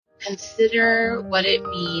consider what it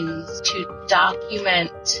means to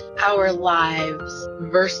document our lives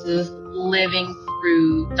versus living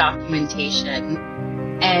through documentation.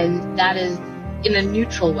 And that is in a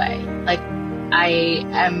neutral way. Like, I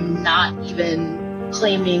am not even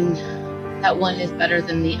claiming that one is better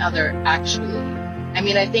than the other, actually. I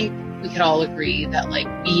mean, I think we could all agree that, like,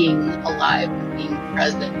 being alive and being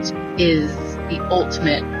present is the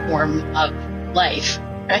ultimate form of life,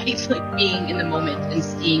 right? Like, being in the moment and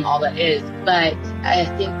seeing all that is. But I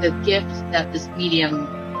think the gift that this medium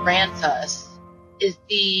grants us is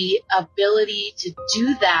the ability to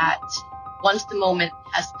do that once the moment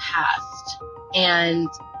has passed, and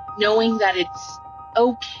knowing that it's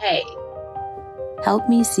okay. Help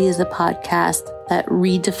Me See is a podcast that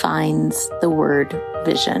redefines the word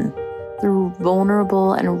vision through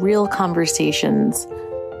vulnerable and real conversations,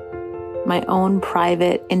 my own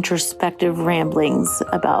private introspective ramblings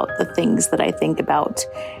about the things that I think about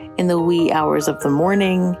in the wee hours of the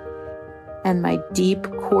morning, and my deep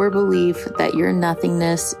core belief that your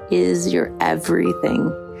nothingness is your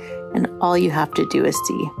everything, and all you have to do is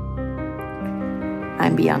see.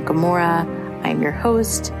 I'm Bianca Mora. I'm your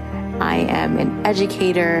host. I am an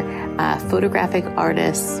educator, a photographic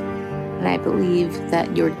artist, and I believe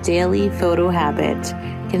that your daily photo habit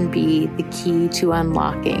can be the key to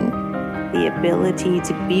unlocking the ability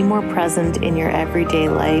to be more present in your everyday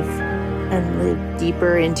life and live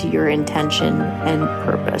deeper into your intention and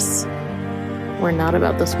purpose. We're not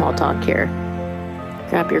about the small talk here.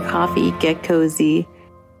 Grab your coffee, get cozy,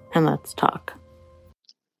 and let's talk.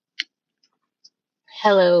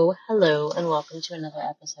 Hello, and welcome to another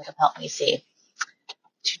episode of Help Me See.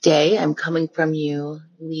 Today, I'm coming from you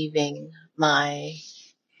leaving my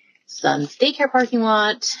son's daycare parking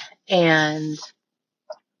lot and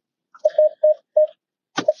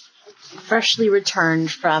freshly returned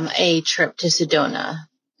from a trip to Sedona.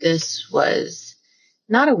 This was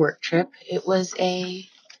not a work trip. It was a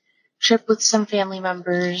trip with some family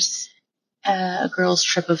members, a girls'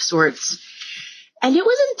 trip of sorts. And it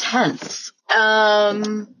was intense.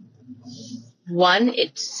 One,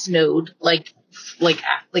 it snowed, like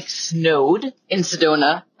snowed in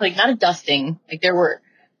Sedona, like not a dusting, like there were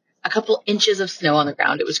a couple inches of snow on the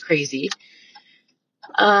ground. It was crazy.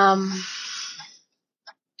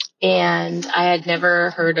 And I had never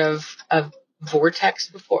heard of Vortex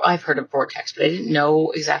before. I've heard of Vortex, but I didn't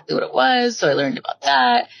know exactly what it was. So I learned about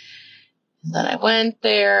that. And then I went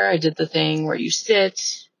there. I did the thing where you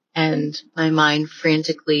sit, and my mind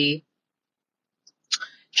frantically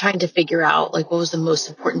trying to figure out, like, what was the most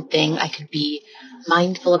important thing I could be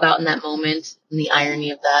mindful about in that moment. And the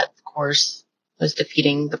irony of that, of course, was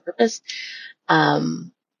defeating the purpose.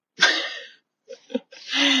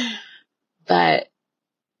 But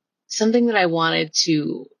something that I wanted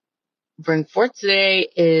to bring forth today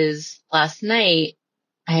is last night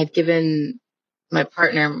I had given my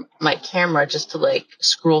partner my camera just to, like,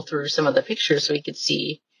 scroll through some of the pictures so he could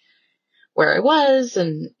see where I was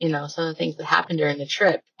and, you know, some of the things that happened during the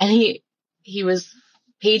trip. And he was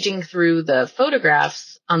paging through the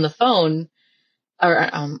photographs on the phone or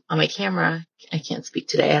on my camera. I can't speak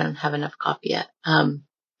today. I don't have enough coffee yet. And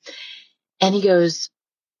he goes,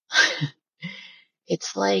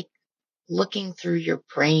 it's like looking through your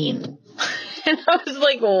brain. And I was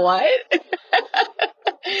like, what?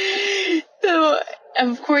 So,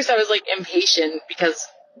 of course, I was, like, impatient because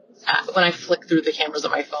when I flick through the cameras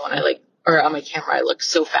on my phone, or on my camera, I look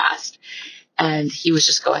so fast. And he was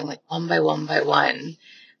just going, like, one by one by one.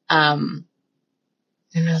 And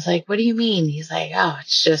I was like, what do you mean? He's like, oh,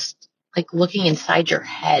 it's just like looking inside your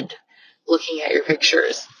head, looking at your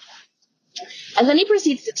pictures. And then he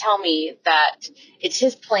proceeds to tell me that it's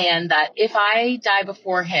his plan that if I die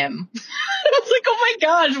before him, I was like, oh my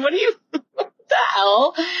gosh, what the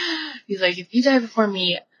hell? He's like, if you die before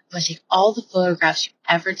me, I'm going to take all the photographs you've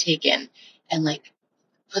ever taken and, like,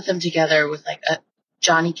 put them together with, like, a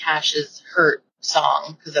Johnny Cash's Hurt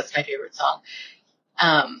song, because that's my favorite song.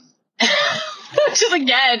 Which is,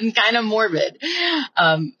 again, kind of morbid.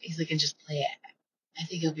 He's like, and just play it. I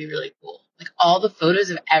think it'll be really cool. Like, all the photos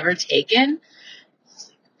I've ever taken. I was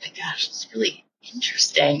like, oh my gosh, it's really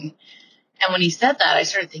interesting. And when he said that, I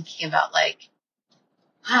started thinking about, like,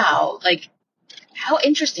 wow, like, how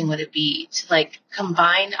interesting would it be to, like,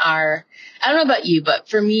 combine I don't know about you, but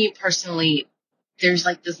for me personally, there's,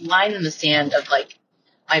 like, this line in the sand of, like,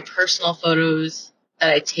 my personal photos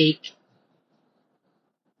that I take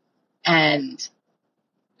and,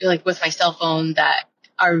 like, with my cell phone that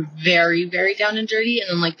are very, very down and dirty. And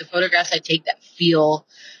then, like, the photographs I take that feel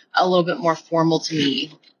a little bit more formal to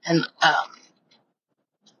me. And,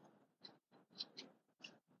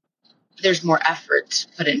 there's more effort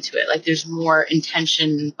put into it. Like there's more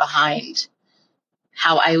intention behind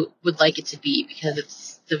how I would like it to be because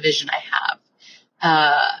it's the vision I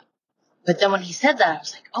have. But then when he said that, I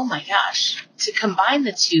was like, oh my gosh, to combine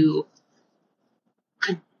the two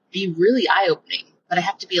could be really eye-opening, but I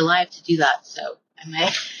have to be alive to do that. So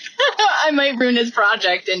I might ruin his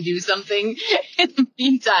project and do something in the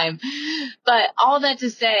meantime. But all that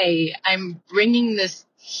to say, I'm bringing this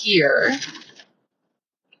here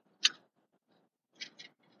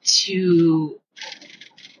to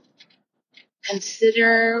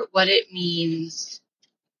consider what it means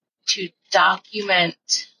to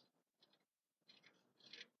document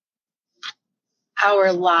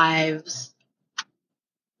our lives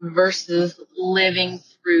versus living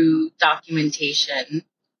through documentation.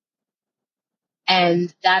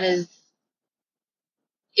 And that is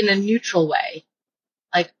in a neutral way.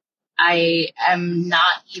 Like, I am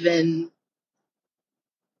not even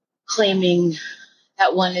claiming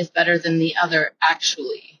that one is better than the other,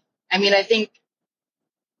 actually. I mean, I think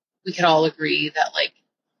we could all agree that, like,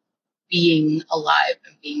 being alive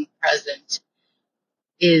and being present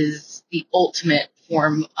is the ultimate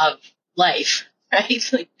form of life, right?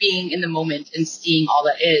 Like being in the moment and seeing all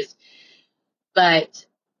that is. But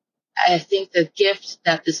I think the gift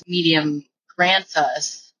that this medium grants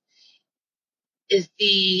us is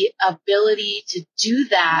the ability to do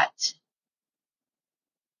that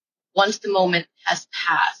once the moment has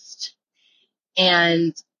passed,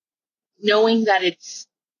 and knowing that it's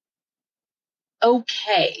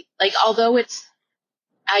okay. Like, although it's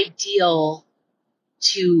ideal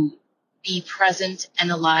to be present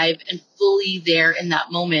and alive and fully there in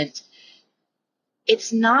that moment,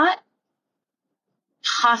 it's not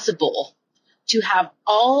possible to have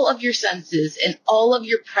all of your senses and all of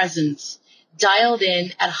your presence dialed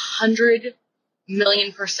in at 100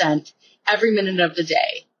 million% every minute of the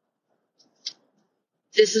day.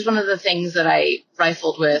 This is one of the things that I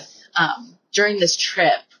rifled with during this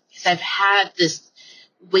trip, because I've had this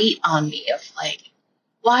weight on me of like,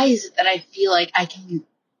 why is it that I feel like I can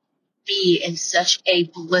be in such a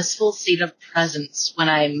blissful state of presence when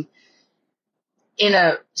I'm in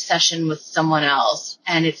a session with someone else?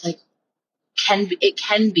 And it's like, it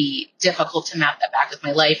can be difficult to map that back with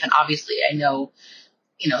my life. And obviously I know,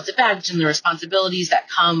 the baggage and the responsibilities that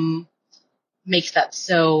come makes that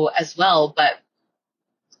so as well. But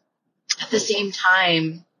at the same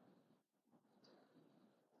time,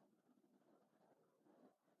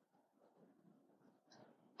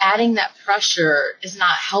 adding that pressure is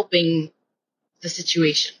not helping the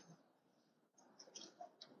situation.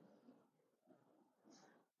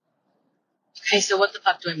 Okay, so what the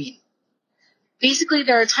fuck do I mean? Basically,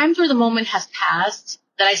 there are times where the moment has passed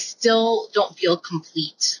that I still don't feel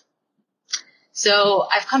complete. So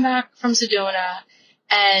I've come back from Sedona,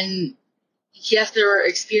 and yes, there were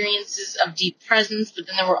experiences of deep presence, but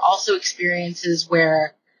then there were also experiences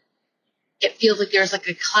where it feels like there's like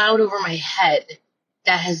a cloud over my head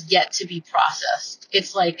that has yet to be processed.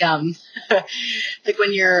 It's like, like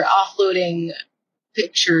when you're offloading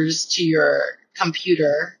pictures to your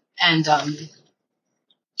computer and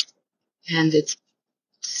it's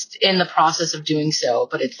in the process of doing so,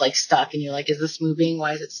 but it's like stuck and you're like, is this moving?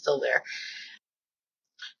 Why is it still there?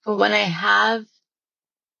 But when I have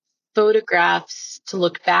photographs to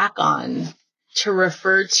look back on, to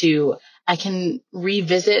refer to, I can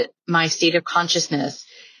revisit my state of consciousness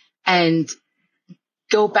and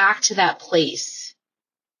go back to that place,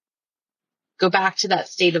 go back to that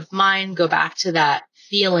state of mind, go back to that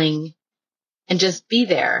feeling, and just be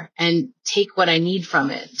there and take what I need from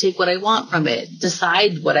it, take what I want from it,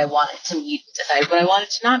 decide what I want it to mean, decide what I want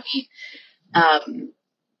it to not mean.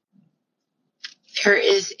 There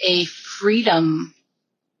is a freedom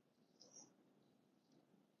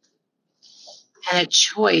and a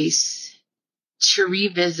choice to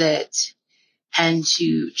revisit and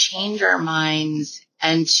to change our minds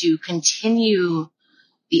and to continue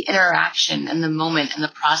the interaction and the moment and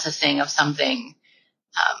the processing of something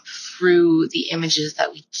through the images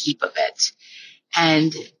that we keep of it.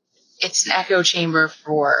 And it's an echo chamber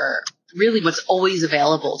for really what's always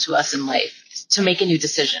available to us in life, to make a new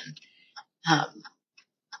decision.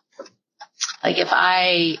 Like if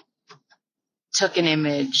I took an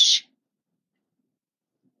image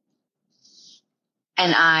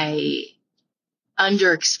and I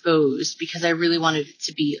underexposed because I really wanted it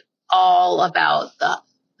to be all about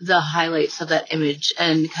the highlights of that image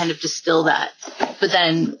and kind of distill that. But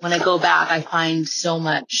then when I go back, I find so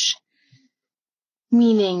much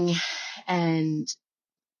meaning and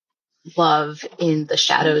love in the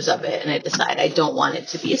shadows of it. And I decide I don't want it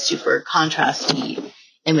to be a super contrasty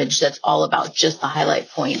image that's all about just the highlight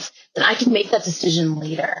points, then I can make that decision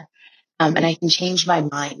later. And I can change my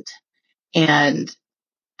mind. And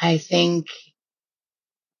I think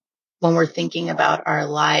when we're thinking about our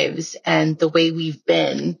lives and the way we've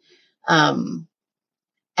been, and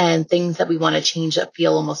things that we want to change that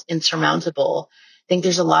feel almost insurmountable, I think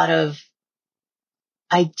there's a lot of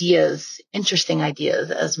ideas, interesting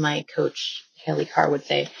ideas, as my coach, Haley Carr, would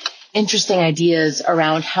say, interesting ideas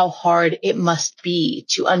around how hard it must be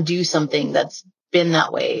to undo something that's been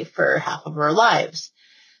that way for half of our lives.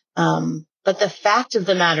 But the fact of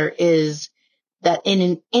the matter is that in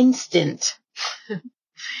an instant,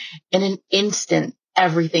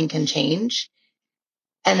 everything can change.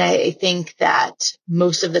 And I think that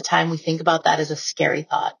most of the time we think about that as a scary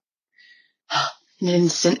thought. In an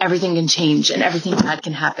instant, everything can change and everything bad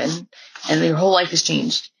can happen and your whole life has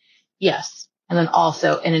changed. Yes. And then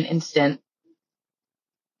also in an instant,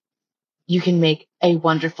 you can make a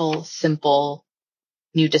wonderful, simple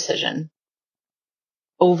new decision.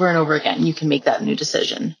 Over and over again, you can make that new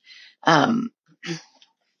decision. I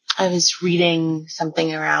was reading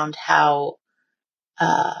something around how,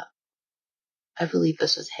 I believe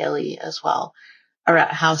this was Haley as well, around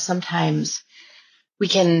how sometimes we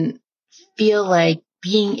can feel like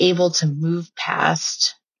being able to move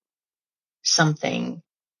past something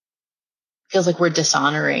feels like we're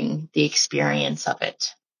dishonoring the experience of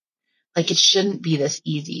it. Like it shouldn't be this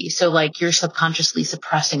easy. So like you're subconsciously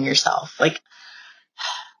suppressing yourself. Like,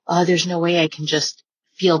 oh, there's no way I can just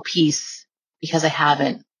feel peace because I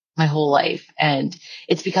haven't my whole life. And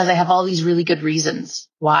it's because I have all these really good reasons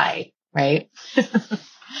why, right?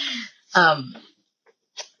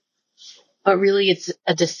 But really it's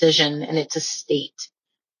a decision and it's a state.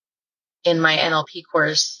 In my NLP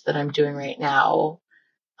course that I'm doing right now,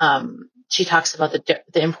 she talks about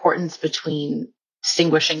the importance between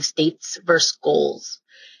distinguishing states versus goals,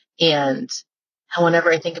 and how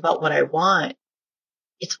whenever I think about what I want,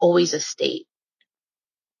 it's always a state.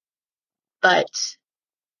 But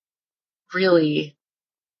really,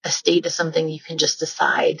 a state is something you can just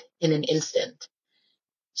decide in an instant.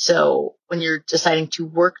 So when you're deciding to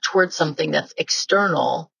work towards something that's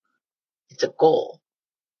external, it's a goal.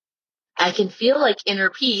 I can feel like inner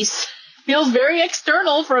peace feels very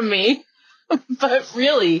external from me, but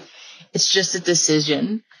really it's just a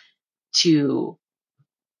decision to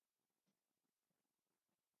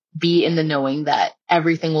be in the knowing that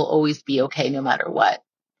everything will always be okay no matter what.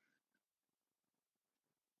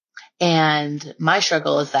 And my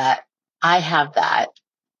struggle is that I have that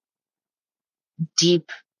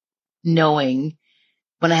deep knowing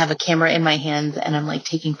when I have a camera in my hands and I'm like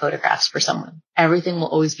taking photographs for someone. Everything will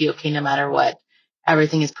always be okay no matter what.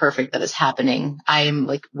 Everything is perfect that is happening. I am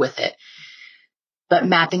like with it. But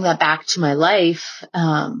mapping that back to my life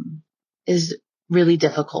is really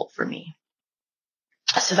difficult for me.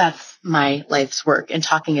 So that's my life's work, and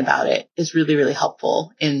talking about it is really, really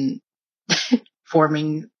helpful in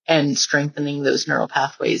forming and strengthening those neural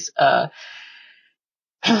pathways. But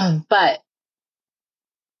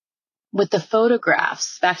with the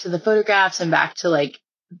photographs, back to the photographs and back to like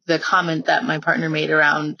the comment that my partner made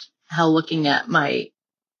around how looking at my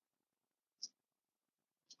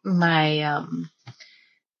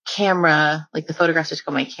camera, like the photographs I took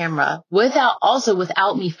on my camera,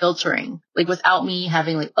 without me filtering, like without me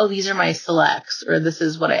having like, oh, these are my selects or this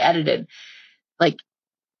is what I edited. Like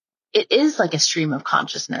it is like a stream of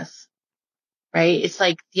consciousness, right? It's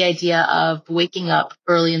like the idea of waking up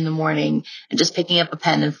early in the morning and just picking up a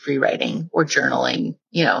pen and free writing or journaling,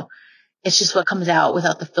 it's just what comes out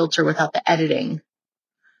without the filter, without the editing.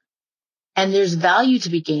 And there's value to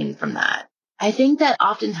be gained from that. I think that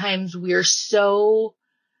oftentimes we're so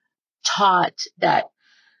taught that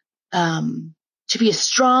to be a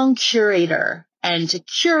strong curator and to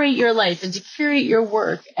curate your life and to curate your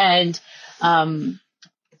work and the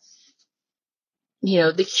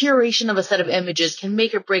curation of a set of images can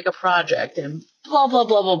make or break a project and blah, blah,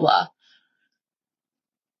 blah, blah, blah.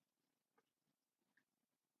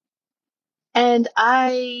 And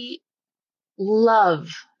I love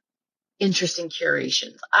interesting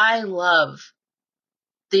curations. I love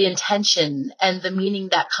the intention and the meaning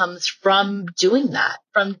that comes from doing that,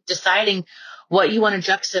 from deciding what you want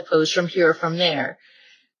to juxtapose from here or from there.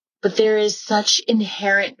 But there is such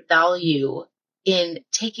inherent value in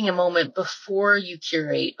taking a moment before you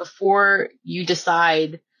curate, before you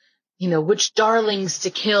decide, which darlings to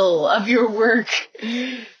kill of your work,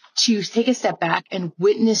 to take a step back and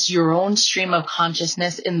witness your own stream of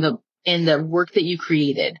consciousness in the work that you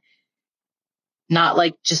created. Not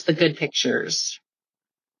like just the good pictures.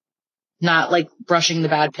 Not like brushing the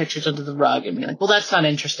bad pictures under the rug and being like, well, that's not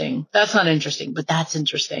interesting. That's not interesting, but that's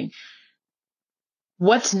interesting.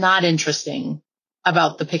 What's not interesting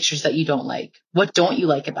about the pictures that you don't like? What don't you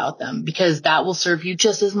like about them? Because that will serve you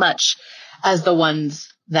just as much as the ones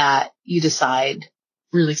that you decide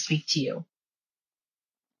really speak to you.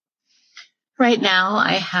 Right now,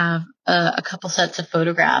 I have a couple sets of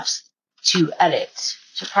photographs to edit,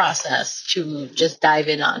 to process, to just dive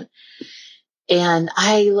in on. And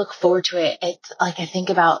I look forward to it. It's like, I think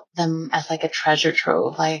about them as like a treasure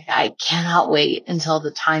trove. Like, I cannot wait until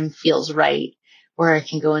the time feels right where I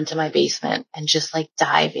can go into my basement and just like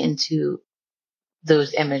dive into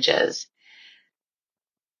those images.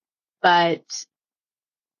 But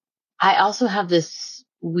I also have this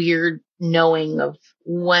weird knowing of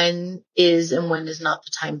when is and when is not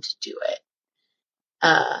the time to do it.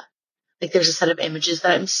 Like there's a set of images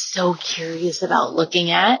that I'm so curious about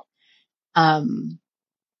looking at. But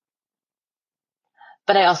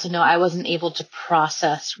I also know I wasn't able to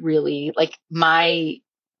process really, like my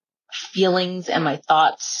feelings and my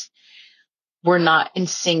thoughts were not in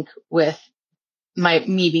sync with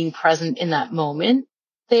me being present in that moment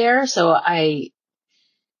there. So I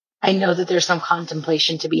know that there's some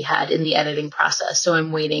contemplation to be had in the editing process. So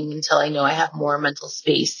I'm waiting until I know I have more mental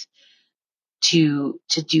space to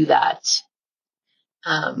do that.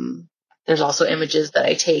 There's also images that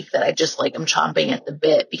I take that I just like, I'm chomping at the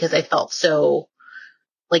bit because I felt so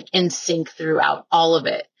like in sync throughout all of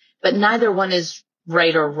it, but neither one is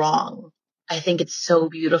right or wrong. I think it's so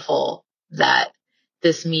beautiful that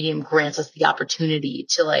this medium grants us the opportunity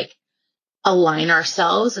to like align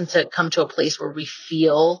ourselves and to come to a place where we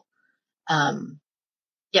feel,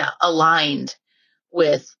 aligned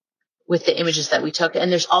with the images that we took.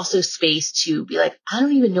 And there's also space to be like, I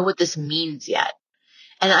don't even know what this means yet.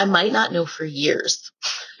 And I might not know for years,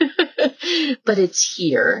 but it's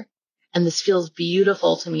here. And this feels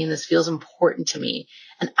beautiful to me, and this feels important to me.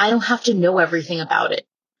 And I don't have to know everything about it.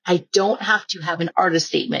 I don't have to have an artist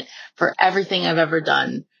statement for everything I've ever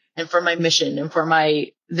done, and for my mission, and for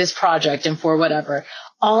this project, and for whatever.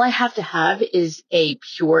 All I have to have is a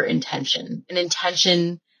pure intention, an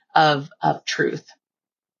intention of truth,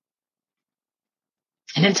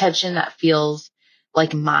 an intention that feels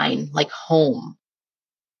like mine, like home,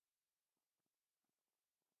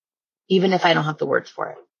 even if I don't have the words for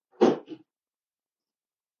it.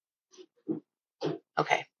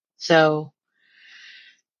 Okay, so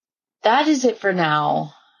that is it for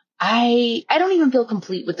now. I don't even feel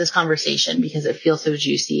complete with this conversation because it feels so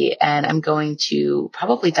juicy, and I'm going to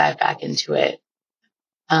probably dive back into it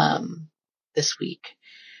this week.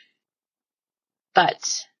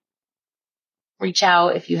 But reach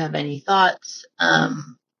out if you have any thoughts. I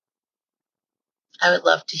would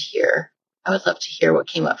love to hear. I would love to hear what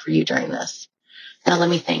came up for you during this. Now let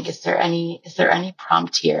me think. Is there any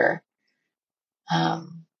prompt here? The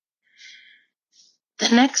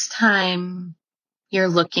next time you're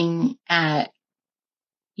looking at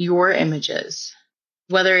your images,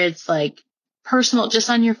 whether it's like personal, just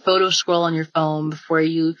on your photo scroll on your phone before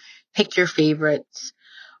you pick your favorites,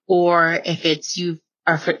 or if it's you're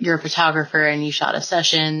a photographer and you shot a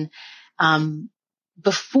session,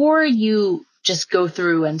 before you just go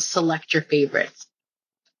through and select your favorites,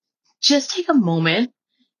 just take a moment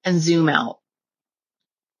and zoom out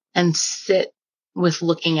and sit with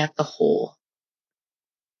looking at the whole.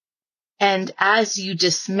 And as you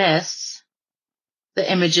dismiss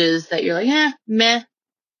the images that you're like, meh,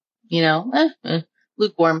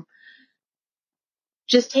 lukewarm,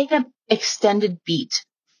 just take an extended beat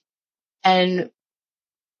and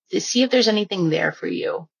see if there's anything there for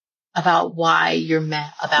you about why you're meh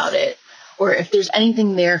about it. Or if there's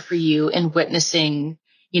anything there for you in witnessing,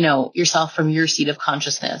 yourself from your seat of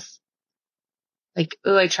consciousness. Like,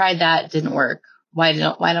 oh, I tried that, it didn't work. Why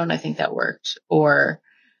don't I think that worked? Or,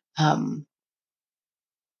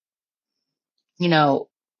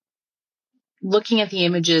 looking at the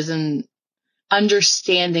images and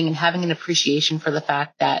understanding and having an appreciation for the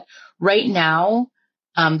fact that right now,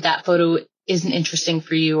 that photo isn't interesting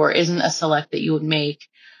for you or isn't a select that you would make.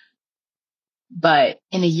 But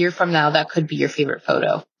in a year from now, that could be your favorite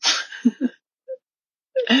photo.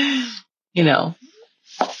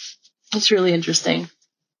 It's really interesting.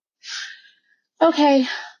 Okay,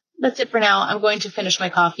 that's it for now. I'm going to finish my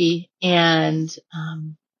coffee, and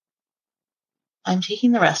I'm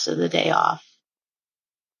taking the rest of the day off.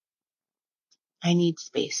 I need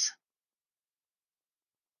space.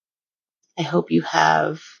 I hope you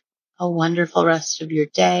have a wonderful rest of your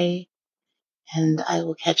day, and I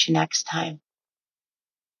will catch you next time.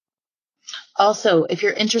 Also, if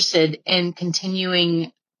you're interested in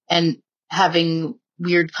continuing and having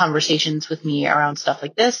weird conversations with me around stuff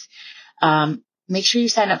like this, make sure you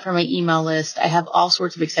sign up for my email list. I have all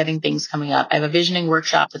sorts of exciting things coming up. I have a visioning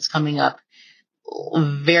workshop that's coming up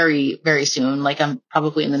very, very soon. Like I'm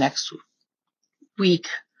probably in the next week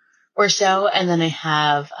or so. And then I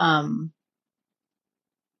have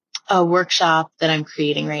a workshop that I'm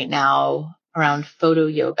creating right now around photo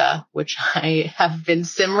yoga, which I have been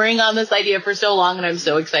simmering on this idea for so long and I'm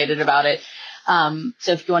so excited about it.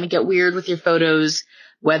 So if you want to get weird with your photos,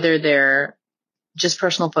 whether they're just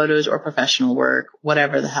personal photos or professional work,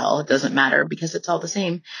 whatever the hell, it doesn't matter because it's all the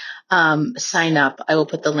same. Sign up. I will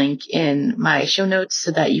put the link in my show notes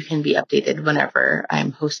so that you can be updated whenever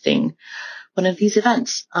I'm hosting one of these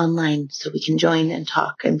events online so we can join and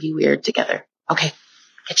talk and be weird together. Okay.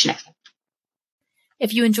 Catch you next time.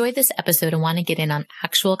 If you enjoyed this episode and want to get in on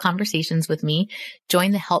actual conversations with me,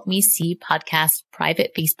 join the Help Me See podcast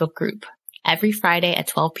private Facebook group. Every Friday at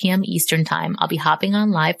 12 p.m. Eastern Time, I'll be hopping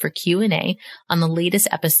on live for Q&A on the latest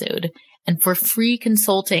episode and for free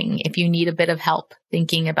consulting if you need a bit of help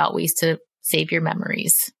thinking about ways to save your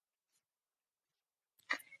memories.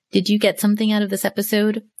 Did you get something out of this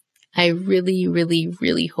episode? I really, really,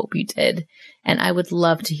 really hope you did, and I would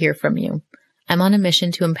love to hear from you. I'm on a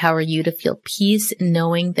mission to empower you to feel peace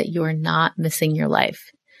knowing that you are not missing your life.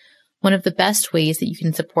 One of the best ways that you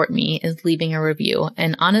can support me is leaving a review,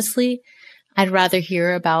 and honestly, I'd rather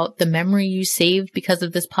hear about the memory you saved because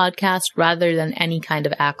of this podcast rather than any kind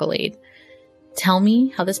of accolade. Tell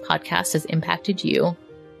me how this podcast has impacted you.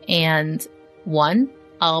 And 1,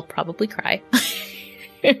 I'll probably cry.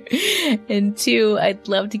 And 2, I'd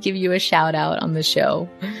love to give you a shout out on the show.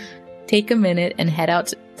 Take a minute and head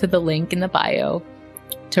out to the link in the bio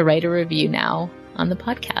to write a review now on the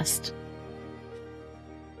podcast.